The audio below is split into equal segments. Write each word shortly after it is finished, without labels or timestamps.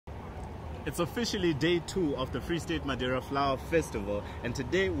It's officially day 2 of the Free State Madeira Flower Festival, and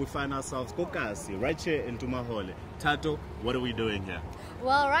today we find ourselves Kokasi, right here in Tumahole. Tato, what are we doing here?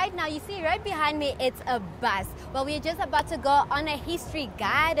 Well, right now, you see right behind me, it's a bus. Well, we're just about to go on a history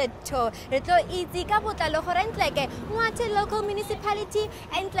guided tour. What a local municipality,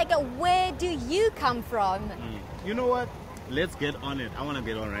 and where do you come from? You know what? Let's get on it. I want to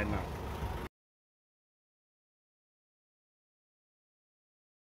get on right now.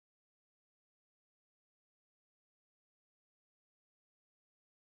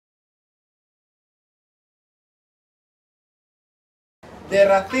 There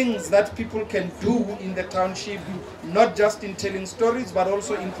are things that people can do in the township, not just in telling stories, but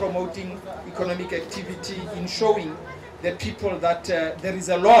also in promoting economic activity, in showing the people that there is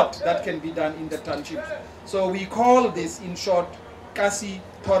a lot that can be done in the township. So we call this, in short, Kasi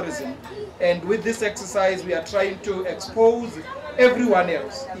tourism. And with this exercise, we are trying to expose everyone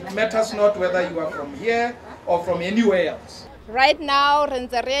else. It matters not whether you are from here or from anywhere else. Right now,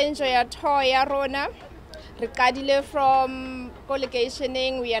 we enjoy a tour Rona. From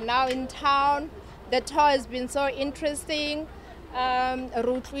collocationing, we are now in town. The tour has been so interesting.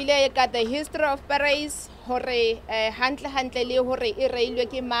 Rutlile got the history of Paris. Is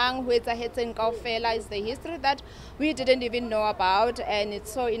the history that we didn't even know about, and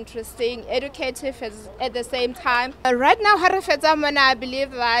it's so interesting, educative at the same time. Right now, I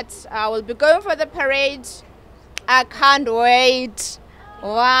believe that I will be going for the parade. I can't wait.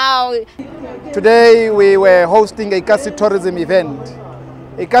 Wow. Today we were hosting a Kasi tourism event.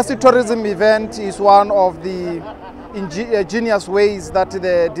 A Kasi tourism event is one of the ingenious ways that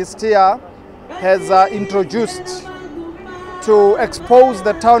the DSTIA has introduced to expose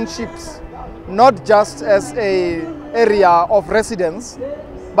the townships, not just as an area of residence,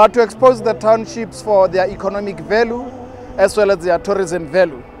 but to expose the townships for their economic value as well as their tourism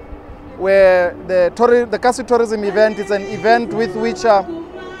value. Where the Kasi tourism event is an event with which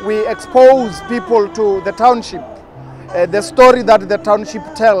we expose people to the township, the story that the township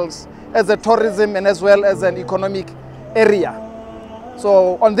tells as a tourism and as well as an economic area.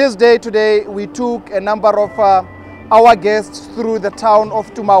 So on this day today, we took a number of our guests through the town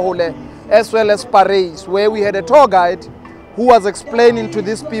of Tumahole as well as Paris, where we had a tour guide who was explaining to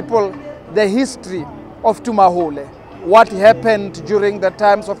these people the history of Tumahole, what happened during the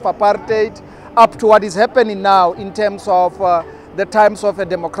times of apartheid up to what is happening now in terms of the times of a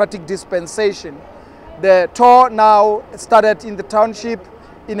democratic dispensation. The tour now started in the township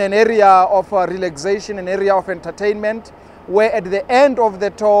in an area of relaxation, an area of entertainment, where at the end of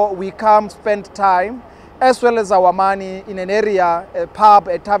the tour we come spend time as well as our money in an area, a pub,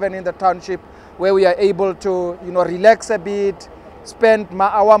 a tavern in the township, where we are able to relax a bit, spend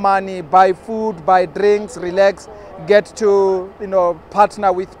our money, buy food, buy drinks, relax, get to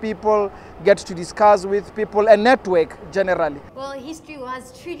partner with people, get to discuss with people and network generally. Well, history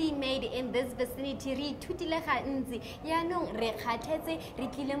was truly made in this vicinity.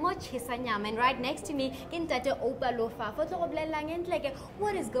 And right next to me,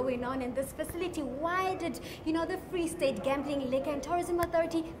 what is going on in this facility? Why did the Free State Gambling, Liquor and Tourism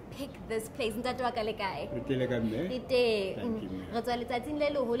Authority pick this place?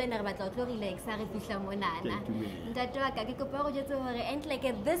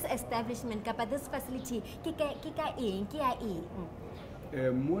 This establishment, this facility,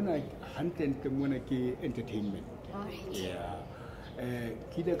 Mona Huntent Mona entertainment. Yeah.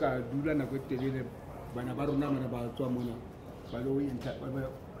 Kidaka Dulana got the Banabaro Naman about Mona, Baloy and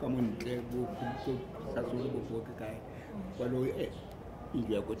Common India.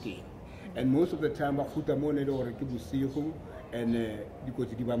 And most of the time, Bakuta Mona or Kibusiho and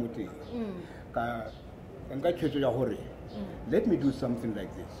because Dibamuti. And got you hurry. Let me do something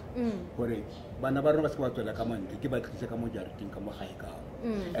like this. And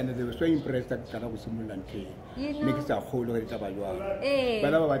they were so impressed that Kana was simulante. Makes a whole lot of Tabawa.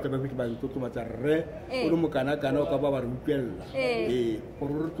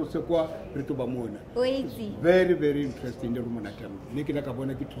 Very, very interesting. The woman making a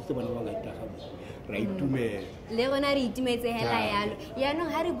cabana to someone like that. Right to me. Leonari to me, Yano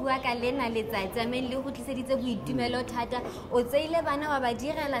Haribuaka Lena Leta, Zaman Luhu said it's a week to Melo Tata, or Zelevana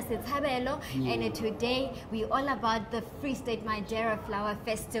Badira La Setabelo, and today we all about the Free State Madeira Flower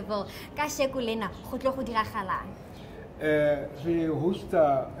Festival. Kashekulena, Hutlohudirakala. The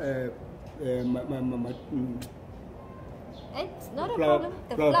hosta. It's not a problem.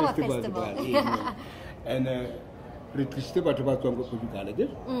 The flower festival. And re tlisitse batho ba tswang ko Portugal ke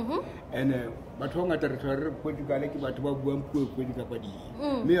and batho ba ngata re tshware re Portugal ke batho ba buang puo pedi ka padi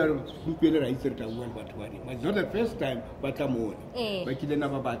mme ya gompieno ra itse re tla bua le batho ba dingwe it's not the first time ba tla mona ba kile na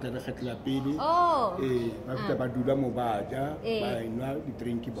ba batla re kgetla pele ba feta ba dula mo ba ja ba nwa di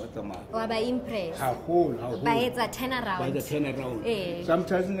drink ba tsamaya wa ba impress ha hole ba etsa turn around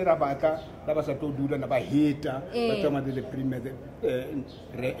sometimes ne ra batla la ba sa tlo dula na ba heta ba tsamaya le premier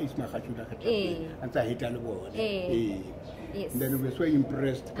re isma khachula khetla antsa heta le bona yes. Then we were so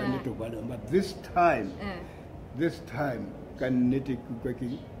impressed but this time can nete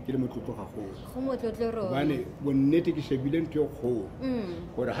ke le motlotlo ga go motlotlo ro bane bonnete ke shebile ntwe go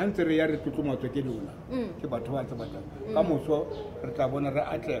gore ha ntse re ya re tlotlomatswe ke lona ke batho ba tsabatla ka moso re tla bona re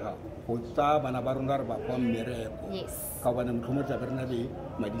atlega go tsa bana ba rona re ba kwa mmereko ka bona motlhomotsa ba rena le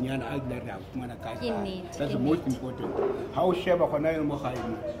madinyana a dila re a fumana ka that's the most important how sheba gona yo mo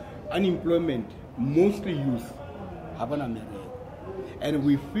gaeno unemployment mostly youth habana mmereko and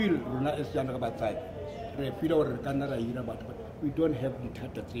we feel rona as jana ka batsadi re feel gore re ka nna ra ira batho we don't have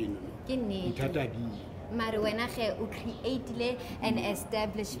dithata tseno dithata di mare wena ge o create an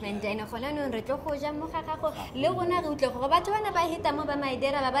establishment and gona no re tlo go ja mo ga gago le gona re utle gore batho bana ba heta mo ba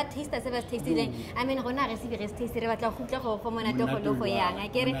maidera ba taste se ba tastileng I mean gona re se be re taste re batla go utle go go mona to go lo go yang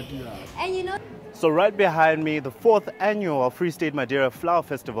akere and you know. So right behind me, the 4th annual Free State Madeira Flower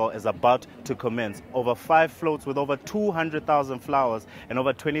Festival is about to commence. Over 5 floats with over 200,000 flowers and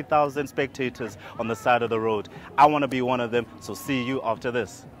over 20,000 spectators on the side of the road. I want to be one of them, so see you after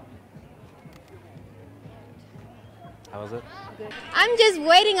this. How was it? I'm just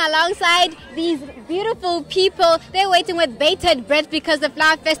waiting alongside these beautiful people. They're waiting with bated breath because the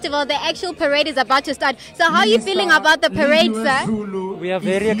flower festival, the actual parade is about to start. So how are you feeling about the parade, sir? We are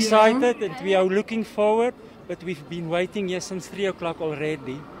very excited and we are looking forward, but we've been waiting here since 3 o'clock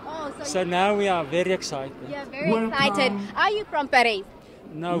already. Oh, so now we are very excited. Yeah, very excited. Are you from Parade?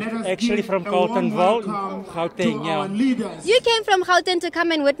 No, actually from Carltonville, Gauteng, yeah. You came from Gauteng to come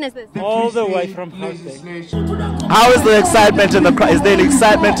and witness this? All the way from Gauteng. How is the excitement in the crowd? Is there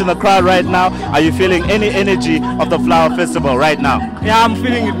excitement in the crowd right now? Are you feeling any energy of the flower festival right now? Yeah, I'm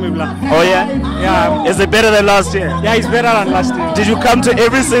feeling it, Mibla. Oh yeah? Yeah. Is it better than last year? Yeah, it's better than last year. Did you come to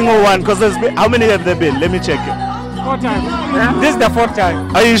every single one? Because how many have there been? Let me check it. 4 times. Yeah? This is the 4th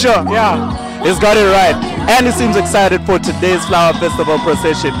time. Are you sure? Yeah. He's got it right. And he seems excited for today's flower festival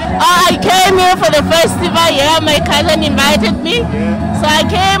procession. I came here for the festival, my cousin invited me. So I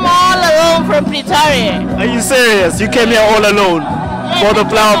came all alone from Pretoria. Are you serious? You came here all alone for the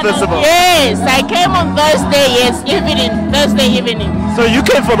flower festival? Yes, I came on Thursday evening. So you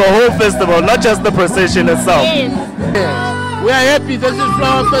came for the whole festival, not just the procession itself? Yes. We are happy. This is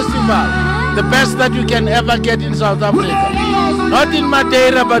flower festival. The best that you can ever get in South Africa. Not in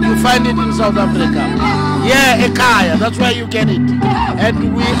Madeira, but you find it in South Africa. Yeah, Ekaya, that's where you get it.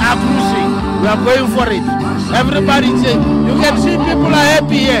 And we are cruising. We are going for it. Everybody said, you can see people are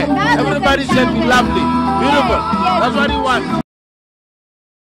happy here. Everybody said, lovely, beautiful. That's what you want.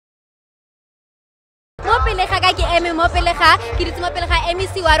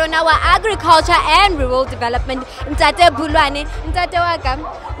 MEC wa rona wa Agriculture and Rural Development, Ntate Bulwane. Ntate waka,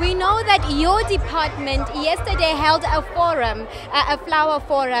 we know that your department yesterday held a forum, a flower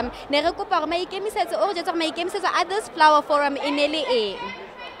forum. Ne re kopa gore maikemisetso o jetsa maikemisetso at this flower forum inele eng?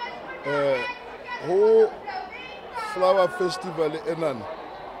 Ho flower festival enan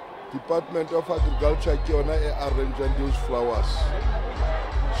Department of Agriculture ke yona e arrange those flowers.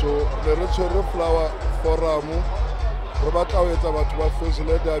 So the re flower forum re batla ho etsa batho ba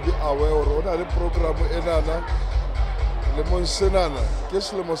fesele da bi aware hore ona le program enana le monsenana ke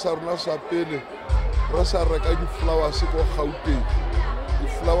selemo sa rona sa pele re sa reka di flowers ko Gauteng di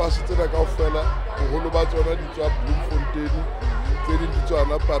flowers tsena kaofela boholo ba tsona di tswa Bloemfontein tse di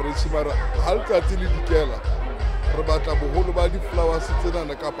tswana Paris mara ha le tlatsi le dikela re batla boholo ba di flowers tsena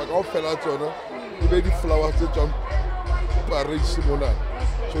na kapa kaofela tsona di be di flowers tse tswang Paris mona.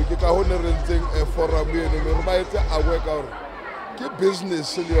 So ke ka ho ne re ntseng forum eno me re ba etse awe ka hore ke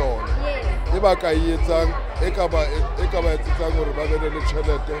business le yona e ba ka etsang e ka ba etsang hore ba bene le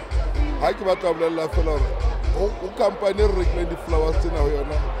tšhelete ha ke batla bolela fela hore o company re rekile di flowers tsena ho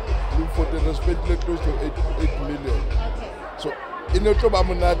yona le for respect le close to 8 million. So in tlo ba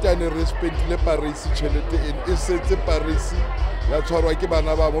monate ane respect le Paris tšhelete e setse Paris. That's why ke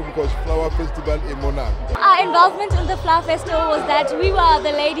bana ba mo because flower festival e mona. Our involvement in the flower festival was that we were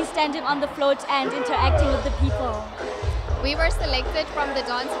the ladies standing on the float and interacting with the people. We were selected from the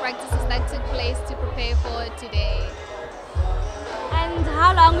dance practices that took place to prepare for today. And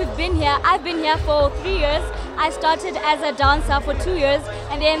how long we've been here? I've been here for 3 years. I started as a dancer for 2 years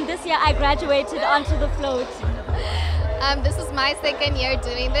and then this year I graduated onto the float. This is my second year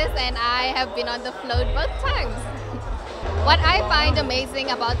doing this, and I have been on the float both times. What I find amazing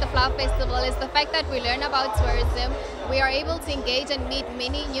about the Flower Festival is the fact that we learn about tourism. We are able to engage and meet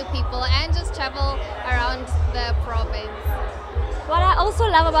many new people and just travel around the province. What I also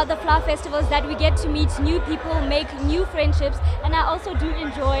love about the Flower Festival is that we get to meet new people, make new friendships, and I also do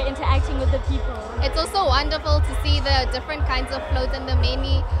enjoy interacting with the people. It's also wonderful to see the different kinds of floats and the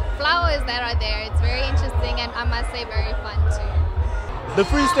many flowers that are there. It's very interesting and I must say very fun too. The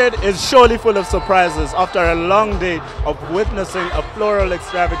Free State is surely full of surprises. After a long day of witnessing a floral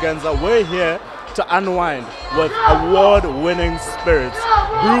extravaganza, we're here to unwind with award-winning spirits,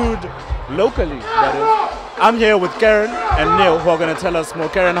 brewed locally, that is. I'm here with Karen and Neil, who are going to tell us more.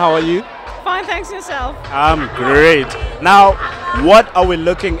 Karen, how are you? Fine, thanks yourself. I'm great. Now, what are we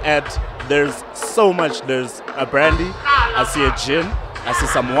looking at? There's so much. There's a brandy, I see a gin, I see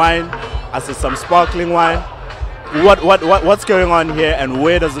some wine, I see some sparkling wine. What's going on here and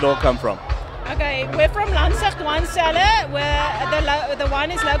where does it all come from? Okay, we're from Landsacht Wine Cellar, where the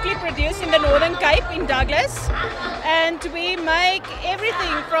wine is locally produced in the Northern Cape in Douglas. And we make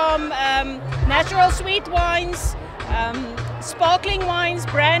everything from natural sweet wines, sparkling wines,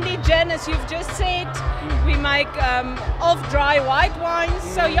 brandy, gin, as you've just said. We make off-dry white wines.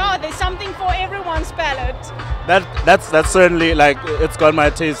 So yeah, there's something for everyone's palate. That's certainly, like, it's got my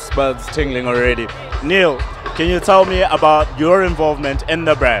taste buds tingling already. Neil, can you tell me about your involvement in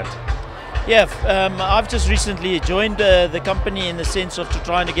the brand? Yeah, I've just recently joined the company in the sense of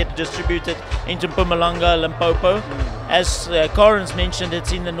trying to get it distributed into Mpumalanga, Limpopo. As Karen's mentioned,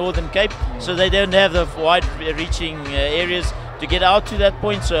 it's in the Northern Cape, so they don't have the wide-reaching areas to get out to that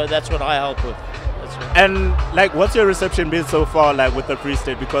point, so that's what I help with. And like, what's your reception been so far, like, with the Free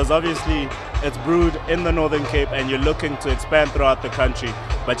State? Because obviously it's brewed in the Northern Cape and you're looking to expand throughout the country,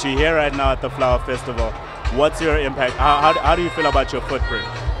 but you're here right now at the Flower Festival. What's your impact? How do you feel about your footprint?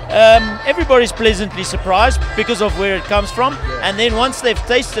 Everybody's pleasantly surprised because of where it comes from, and then once they've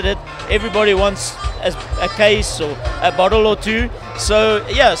tasted it, everybody wants a case or a bottle or two. So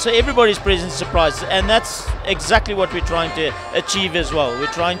yeah, so everybody's pleasantly surprised, and that's exactly what we're trying to achieve as well.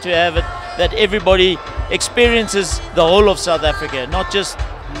 We're trying to have it that everybody experiences the whole of South Africa, not just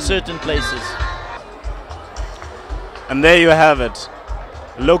certain places. And there you have it.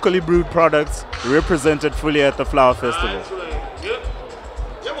 Locally brewed products represented fully at the Flower Festival.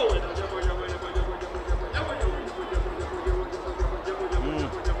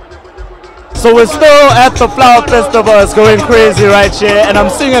 So we're still at the Flower Festival. It's going crazy right here, and I'm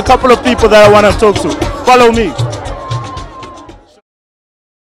seeing a couple of people that I want to talk to. Follow me.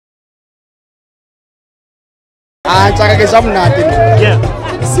 Yeah.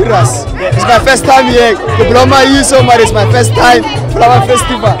 Serious. It's my first time here. The Bloma you so much. It's my first time Flower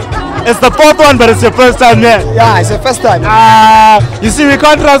Festival. It's the fourth one, but it's your first time here. Yeah, it's the first time. You see, we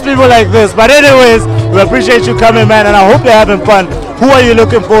can't trust people like this. But anyways, we appreciate you coming, man, and I hope you're having fun. Who are you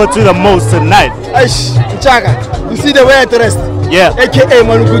looking forward to the most tonight? Aish, Chaga, you see the way I dressed? Yeah. AKA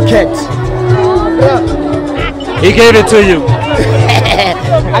Maluku Cat. He gave it to you.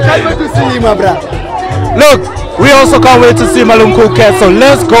 I can't wait to see you, my brother. Look, we also can't wait to see Malumku Cat, so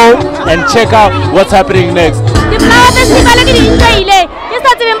let's go and check out what's happening next. The Flower Festival ke di enjoyile. Ke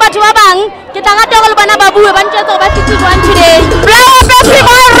sa tsebeng batho ba bang, ke tla rata go le bana ba bue ba ntse ba fitile today. Flower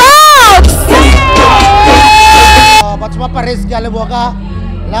Festival rocks! Batho ba Paris ke a leboga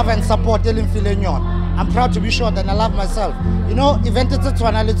love and support e leng fileng yona. I'm proud to be short and I love myself. You know, event tse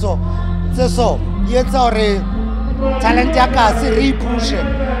tshwana le tso tse so di etsa hore talent ya ka se re push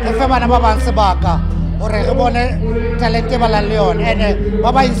re fe bana ba bang sebaka hore re bone talent e ba la le yona and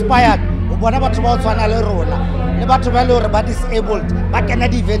ba ba inspired o bona batho ba tshwana le rona le batho ba le hore ba disabled ba kena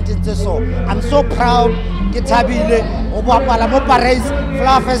di event tse so. I'm so proud ke thabile o bapala mo Paris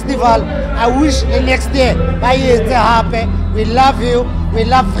Flower Festival. I wish the next year ba etse hape. We love you. We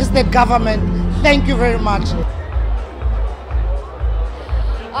love Free State government. Thank you very much.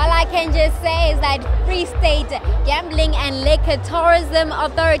 All I can just say is that Free State Gambling and Liquor Tourism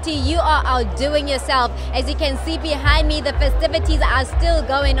Authority, you are outdoing yourself. As you can see behind me, the festivities are still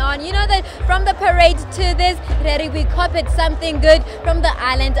going on. You know that from the parade to this, we copied something good from the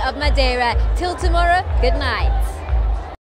island of Madeira. Till tomorrow, good night.